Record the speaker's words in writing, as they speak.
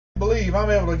believe I'm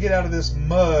able to get out of this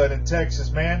mud in Texas,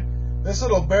 man. This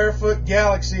little barefoot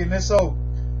galaxy and this old,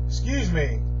 excuse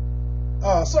me,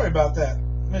 sorry about that,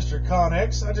 Mr.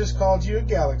 Connex. I just called you a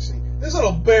galaxy. This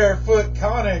little barefoot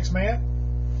Connex, man.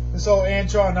 This old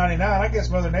Antron 99. I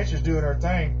guess Mother Nature's doing her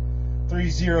thing.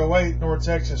 308 North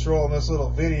Texas rolling this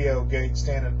little video gate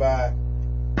standing by.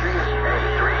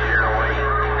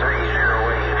 3ZERO8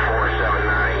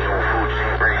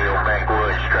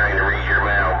 backwoods trying to read your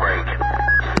mail break.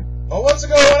 Well, what's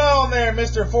going on there,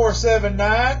 Mr.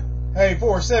 479? Hey,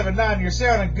 479, you're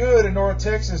sounding good in North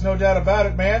Texas, no doubt about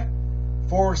it, man.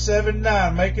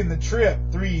 479 making the trip.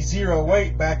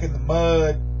 308 back in the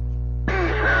mud. 3ZERO8, you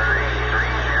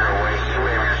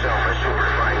have yourself a super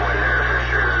fine one there for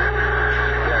sure.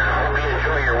 Yeah, I hope you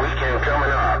enjoy your weekend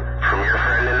coming up. From your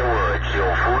friend in the woods, the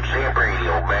old food stamp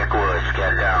radio backwoods,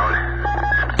 get down.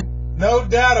 No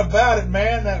doubt about it,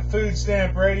 man. That food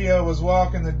stamp radio was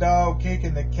walking the dog,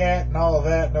 kicking the cat, and all of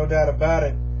that. No doubt about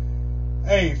it.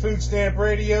 Hey, food stamp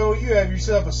radio, you have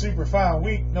yourself a super fine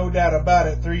week. No doubt about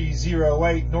it.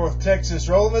 308 North Texas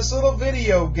rolling this little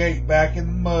video gate back in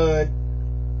the mud.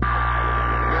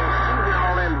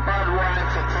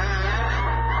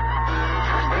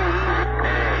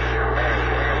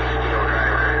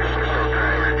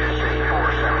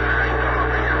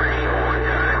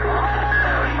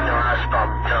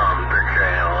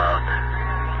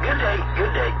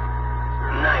 Good day.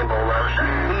 Name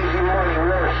Easy money,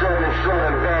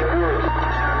 177 backwoods.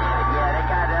 Yeah, that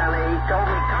guy down there, he told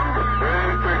me come.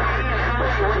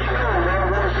 What you doing, man?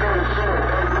 177.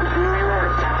 New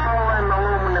York. All them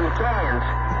aluminum cans.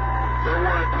 They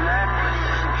want that money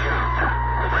and junk.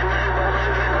 My name will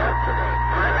end up today.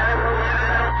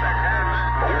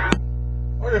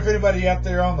 I wonder if anybody out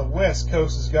there on the West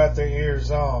Coast has got their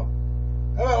ears on.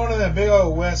 How about one of them big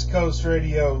old West Coast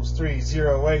radios,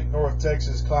 308 North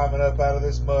Texas, climbing up out of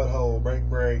this mud hole. Break.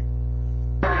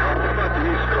 How about the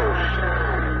East Coast?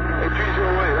 Hey,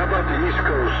 308, how about the East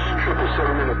Coast?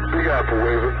 777 in the Big Apple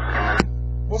waving.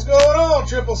 What's going on,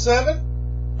 777?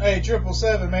 Hey,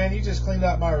 777, man, you just cleaned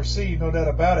out my receipt, no doubt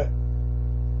about it.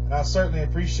 And I certainly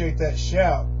appreciate that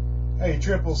shout. Hey,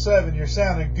 777, you're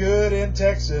sounding good in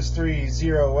Texas.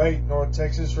 308 North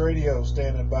Texas radio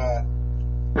standing by.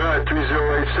 Alright,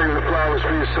 308, save the flowers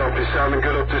for yourself. You're sounding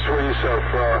good up this way yourself.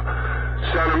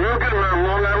 Sounding real good around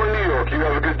Long Island, New York. You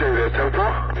have a good day there,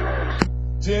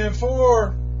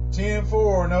 10-4.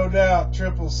 10-4, no doubt.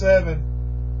 777,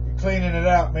 you're cleaning it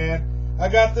out, man. I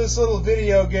got this little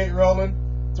video gate rolling.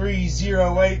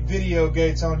 308 video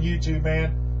gates on YouTube,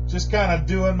 man. Just kind of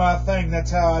doing my thing. That's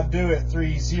how I do it.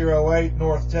 308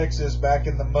 North Texas, back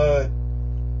in the mud.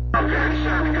 Okay,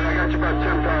 sounds good. I got you about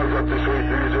 10 pounds up this way,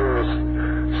 307.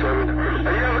 Hey,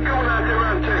 you have a good one out there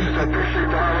around Texas. I appreciate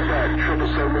the holler back.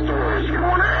 777 with the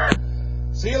words.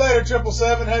 See you later,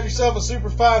 777. Have yourself a super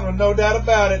fine one, no doubt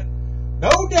about it.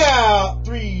 No doubt.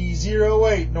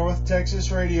 308 North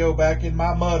Texas radio, back in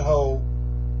my mud hole.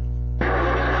 Check.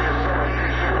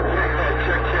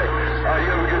 You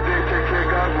have a good day. Take care.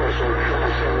 God bless.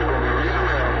 777 is going to be reading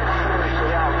around.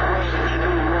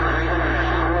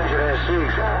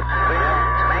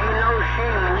 Ain't no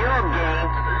shame in your game.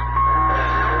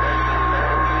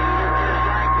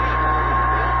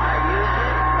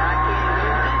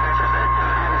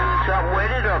 Something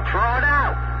with it or throw it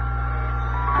out.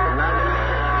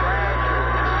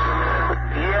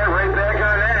 Yeah, right back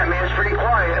on that, man. It's pretty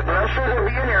quiet, but I'm sure they'll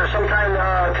be in there sometime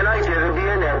tonight. They'll be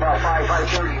in there about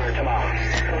 5:30 here tomorrow.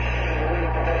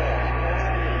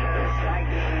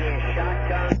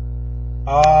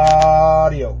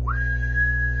 Audio.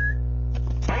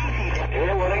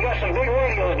 Yeah, well, they got some big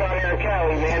radios down there in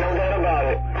Cali, man. No doubt about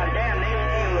it. Damn, they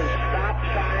use stop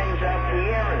signs up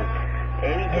here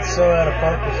and Let's throw out a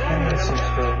Parker's Community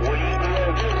School.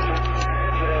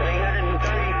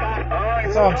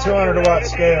 It's on 200 watt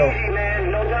scale.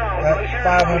 That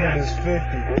 500 is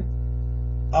 50.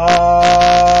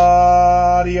 Audio.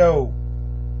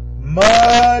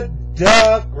 Mud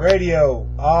Duck Radio.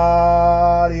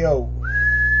 Audio.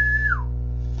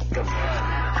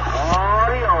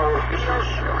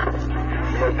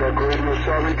 Mud Duck Radio,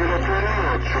 sorry, get up there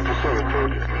now. 777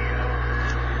 told you.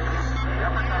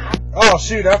 Oh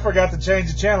shoot, I forgot to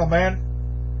change the channel, man.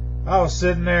 I was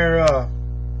sitting there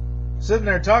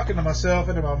talking to myself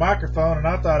into my microphone, and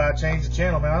I thought I changed the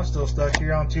channel, man. I'm still stuck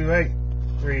here on 28.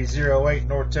 308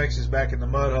 North Texas, back in the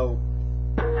mud hole.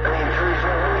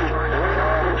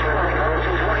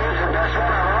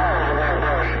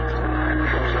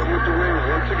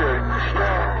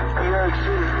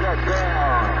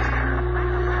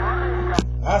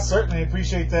 I certainly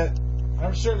appreciate that.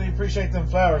 I certainly appreciate them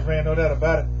flowers, man, no doubt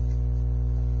about it.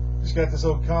 Just got this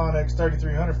old Connex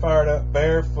 3300 fired up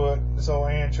barefoot. This old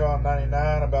Antron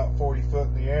 99 about 40 foot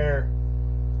in the air.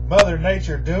 Mother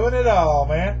Nature doing it all,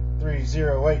 man.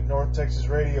 308 North Texas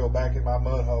Radio back in my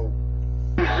mud hole.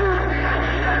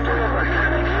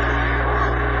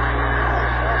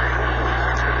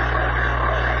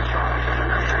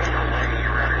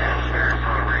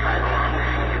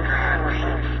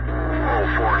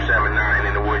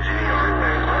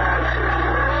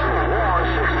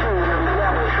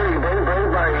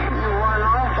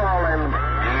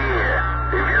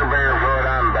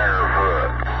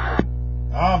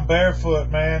 I'm barefoot,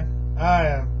 man. I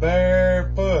am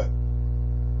barefoot.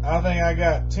 I think I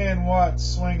got 10 watts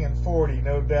swinging 40,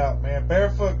 no doubt, man.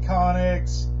 Barefoot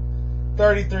Connex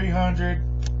 3300.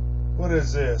 What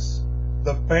is this?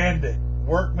 The Bandit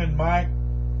Workman mic.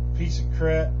 Piece of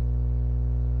crap.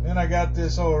 Then I got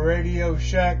this old Radio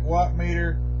Shack watt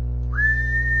meter.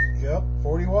 Yep,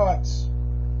 40 watts.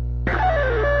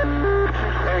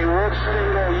 Hey, what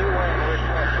state are you in?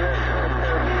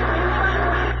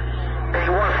 Hey,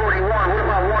 141, what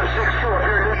about 162 up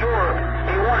here in New York?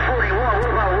 Hey, 141, what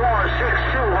about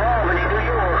 162 Albany, New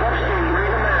York? Upstate,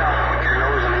 read them out. Your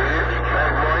nose and eat it,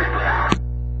 bad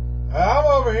boy. I'm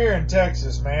over here in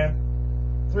Texas, man.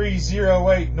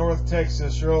 308 North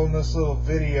Texas, rolling this little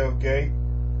video gate.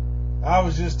 I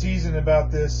was just teasing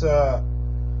about this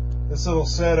this little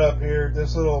setup here.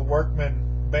 This little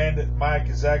Workman Bandit mic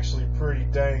is actually pretty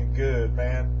dang good,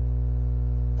 man.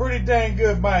 Pretty dang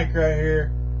good mic right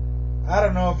here. I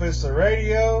don't know if it's the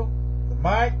radio, the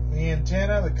mic, the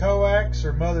antenna, the coax,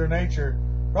 or Mother Nature.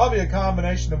 Probably a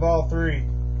combination of all three. We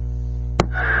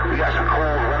got some cold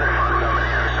weather front coming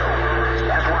in, so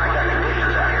that's why I got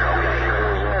conditions out here,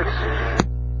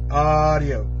 okay?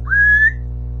 Audio.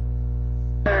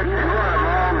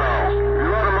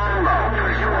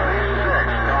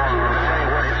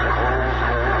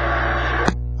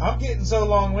 I'm getting so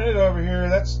long-winded over here,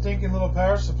 that stinking little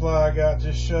power supply I got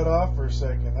just shut off for a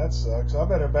second. That sucks. I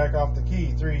better back off the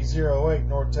key. 308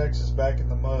 North Texas back in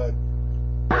the mud.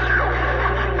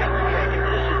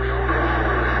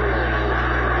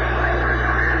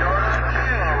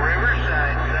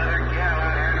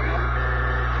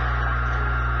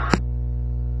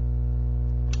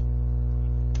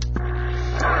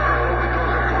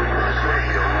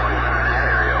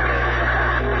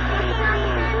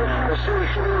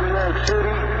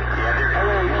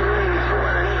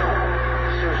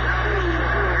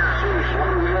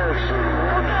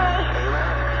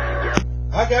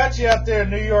 I got you out there in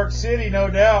New York City, no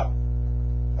doubt.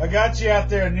 I got you out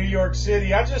there in New York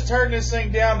City. I just turned this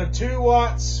thing down to 2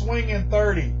 watts swinging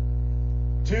 30.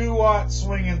 2 watts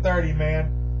swinging 30,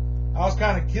 man. I was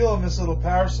kind of killing this little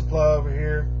power supply over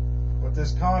here with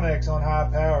this Connex on high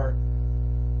power.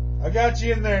 I got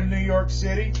you in there in New York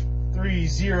City.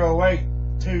 308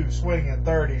 2 swinging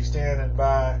 30 standing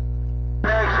by.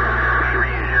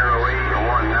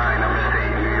 30819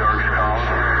 upstate New York's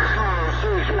calling.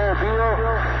 6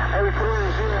 Mobile,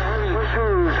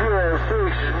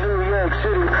 8308206 New York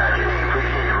City.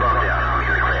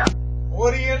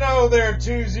 What do you know there,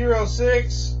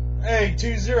 206? Hey,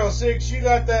 206, you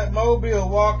got that Mobile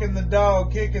walking the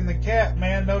dog, kicking the cat,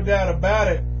 man, no doubt about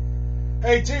it.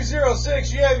 Hey,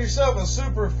 206, you have yourself a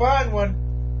super fine one.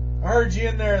 I heard you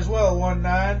in there as well,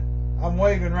 19. I'm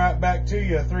waving right back to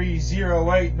you,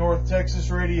 308 North Texas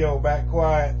Radio, back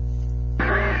quiet.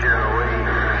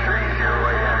 308,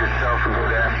 have yourself a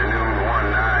good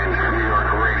afternoon, 19, New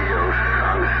York Radios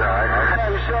on the side.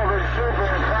 Have yourself a super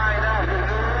fine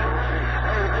afternoon.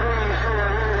 Hey,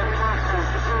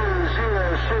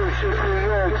 308, New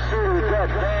York City, get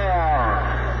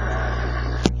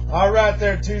down. All right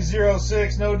there,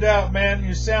 206, no doubt, man,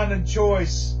 you're sounding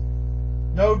choice.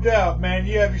 No doubt, man,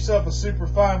 you have yourself a super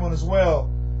fine one as well.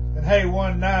 And hey,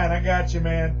 19, I got you,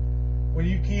 man. When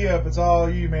you key up, it's all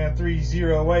you, man.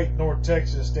 308 North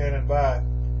Texas standing by.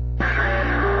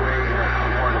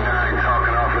 30819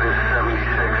 talking off of this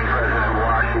 76 President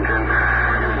Washington.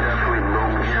 You're definitely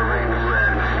moving your ring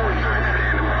red.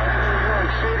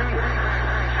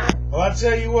 Well, I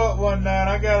tell you what, 19,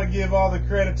 I gotta give all the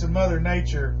credit to Mother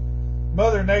Nature.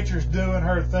 Mother Nature's doing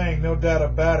her thing, no doubt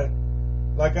about it.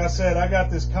 Like I said, I got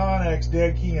this Connex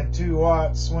dead key in 2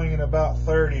 watts, swinging about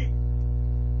 30.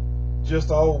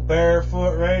 Just a old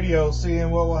barefoot radio,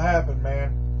 seeing what will happen,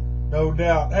 man. No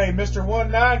doubt. Hey, Mr.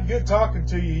 19, good talking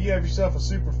to you. You have yourself a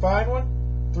super fine one.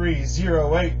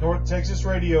 308 North Texas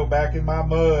Radio, back in my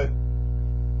mud.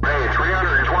 Hey,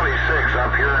 326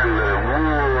 up here in the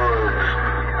woods,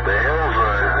 the hills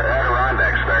of the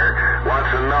Adirondacks there. Wants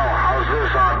to know, how's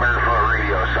this on barefoot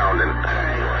radio sounding?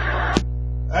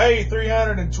 Hey, Hey,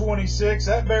 326,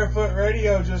 that barefoot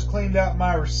radio just cleaned out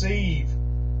my receive.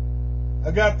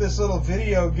 I got this little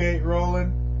video gate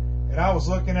rolling, and I was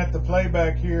looking at the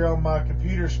playback here on my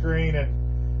computer screen,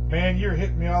 and man, you're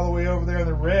hitting me all the way over there in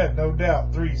the red, no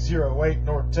doubt. 308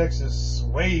 North Texas,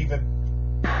 waving.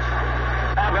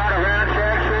 How about around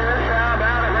Texas? How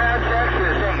about around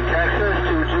Texas? Hey, Texas,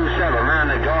 227, round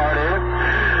the garden.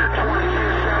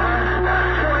 227,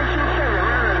 227,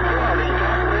 round the garden.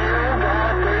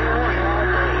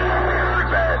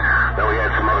 Then we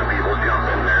had some other people jump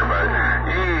in there, but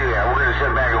yeah, we're gonna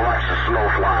sit back and watch the snow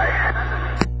fly.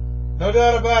 No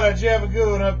doubt about it. You have a good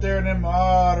one up there in them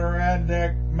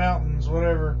Adirondack Mountains,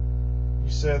 whatever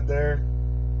you said there.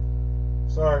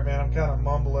 Sorry, man, I'm kind of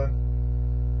mumbling.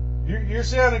 You're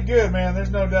sounding good, man.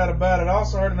 There's no doubt about it. I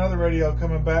also heard another radio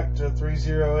coming back to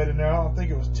 308 in there. I don't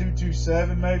think it was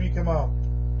 227, maybe. Come on.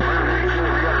 26,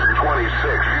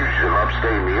 fugitive,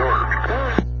 upstate New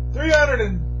York. 300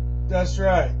 and that's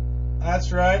right.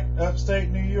 That's right. Upstate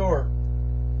New York.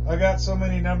 I got so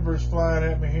many numbers flying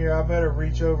at me here, I better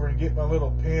reach over and get my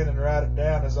little pen and write it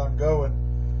down as I'm going,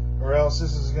 or else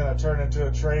this is going to turn into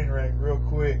a train wreck real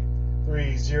quick.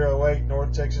 308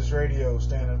 North Texas Radio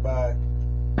standing by.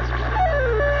 Hello,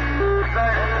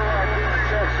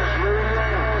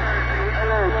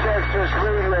 Texas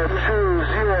Radio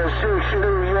 206,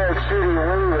 New York City,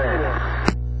 England.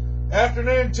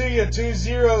 Afternoon to you,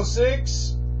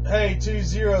 206. Hey,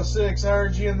 206, I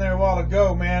heard you in there a while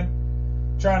ago, man.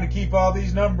 Trying to keep all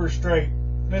these numbers straight.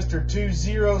 Mr.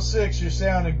 206, you're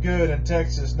sounding good in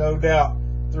Texas, no doubt.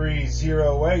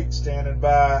 308 standing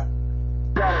by.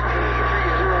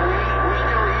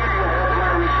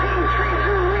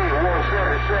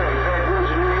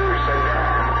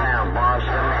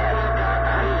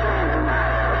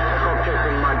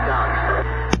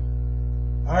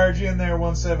 I heard you in there,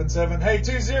 177. Hey,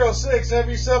 206, have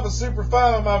yourself a super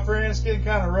fine, my friend. It's getting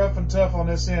kind of rough and tough on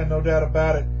this end, no doubt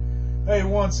about it. Hey,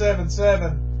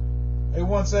 177. Hey,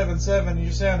 177,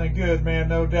 you're sounding good, man,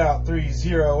 no doubt.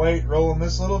 308, rolling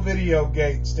this little video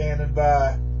gate, standing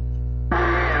by.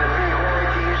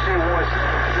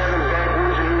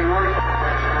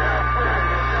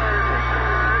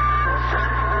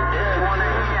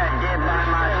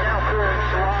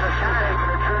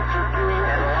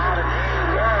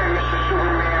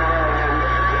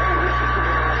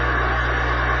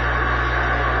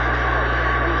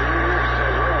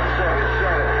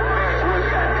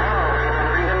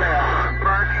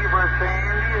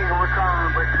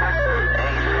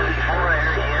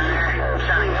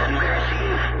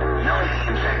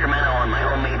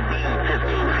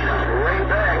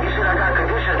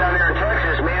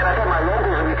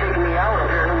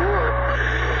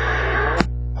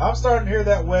 I'm starting to hear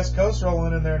that West Coast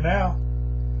rolling in there now.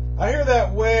 I hear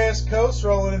that West Coast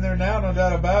rolling in there now, no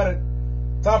doubt about it.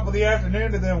 Top of the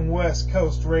afternoon to them West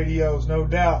Coast radios, no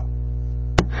doubt.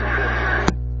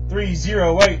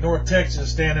 308 North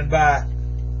Texas standing by.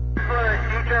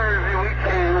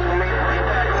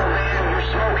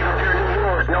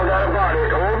 No doubt about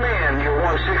it. Old man, you're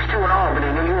 162 in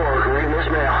Albany, New York. Reading this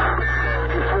mail.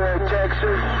 4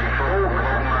 Texas.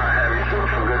 Oklahoma, having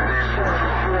some good days.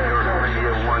 New York,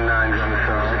 Radio 19 on the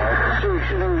side.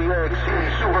 6 New York City.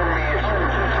 Superman.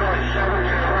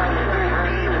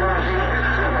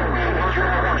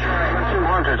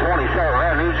 227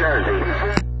 around New Jersey.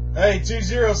 Hey,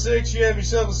 206, you have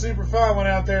yourself a super fine one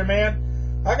out there, man.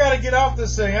 I got to get off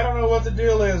this thing. I don't know what the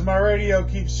deal is. My radio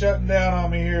keeps shutting down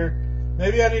on me here.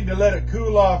 Maybe I need to let it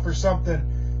cool off or something.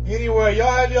 Anyway,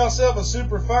 y'all have yourself a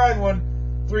super fine one.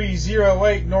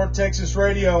 308 North Texas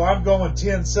Radio. I'm going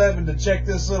 10-7 to check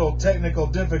this little technical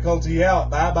difficulty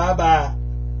out. Bye, bye, bye.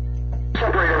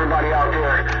 Separate everybody out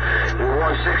there.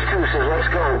 162 says, let's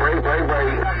go. Break, break,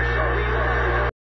 break.